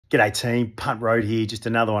G'day team, Punt Road here. Just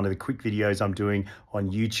another one of the quick videos I'm doing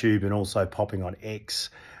on YouTube and also popping on X.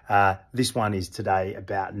 This one is today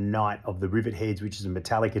about Night of the Rivitt-Heads, which is a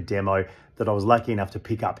Metallica demo that I was lucky enough to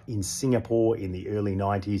pick up in Singapore in the early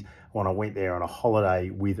 90s when I went there on a holiday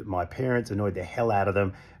with my parents, annoyed the hell out of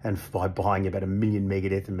them, and by buying about 1 million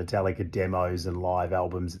Megadeth and Metallica demos and live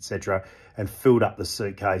albums, etc., and filled up the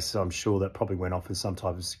suitcase. So I'm sure that probably went off as some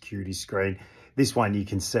type of security screen. This one you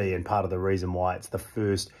can see, and part of the reason why it's the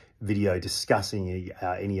first video discussing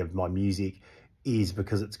any of my music is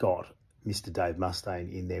because it's got Mr. Dave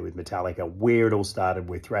Mustaine in there with Metallica. Where it all started,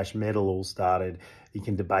 where thrash metal all started. You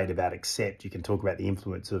can debate about Accept, you can talk about the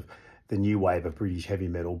influence of the new wave of British heavy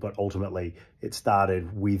metal, but ultimately it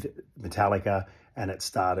started with Metallica and it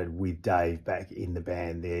started with Dave back in the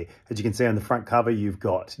band there. As you can see on the front cover, you've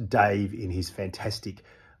got Dave in his fantastic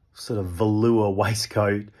sort of velour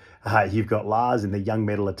waistcoat. You've got Lars in the Young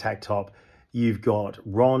Metal attack top. You've got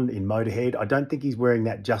Ron in Motorhead. I don't think he's wearing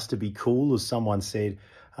that just to be cool, as someone said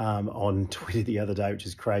on Twitter the other day, which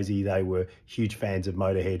is crazy. They were huge fans of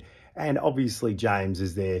Motorhead. And obviously James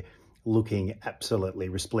is there looking absolutely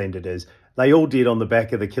resplendent, as they all did on the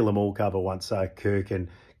back of the Kill 'Em All cover once Kirk and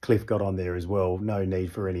Cliff got on there as well. No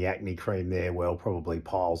need for any acne cream there. Well, probably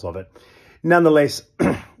piles of it. Nonetheless,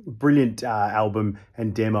 brilliant album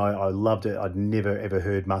and demo. I loved it. I'd never ever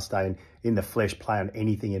heard Mustaine in the flesh play on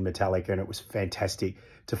anything in Metallica, and it was fantastic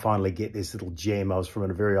to finally get this little gem. I was from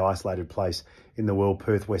a very isolated place in the world,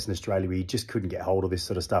 Perth, Western Australia, where you just couldn't get hold of this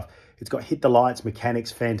sort of stuff. It's got Hit the Lights,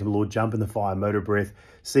 Mechanics, Phantom Lord, Jump in the Fire, Motor Breath,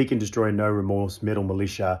 Seek and Destroy, No Remorse, Metal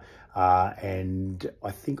Militia, and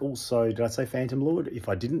I think also, did I say Phantom Lord? If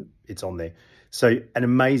I didn't, it's on there. So an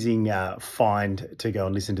amazing find to go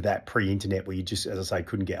and listen to that pre-internet, where you just, as I say,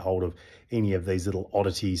 couldn't get hold of any of these little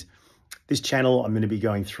oddities. This channel, I'm going to be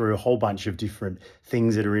going through a whole bunch of different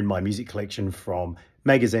things that are in my music collection, from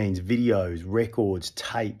magazines, videos, records,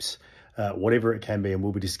 tapes, whatever it can be, and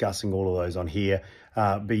we'll be discussing all of those on here.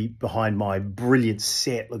 Be behind my brilliant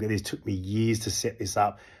set. Look at this, took me years to set this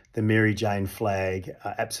up. The Mary Jane flag,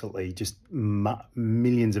 absolutely just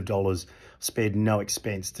millions of dollars, spared no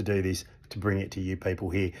expense to do this, to bring it to you people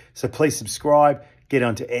here. So please subscribe, get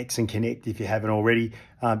onto X and connect if you haven't already.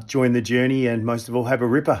 Join the journey, and most of all, have a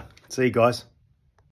ripper. See you guys.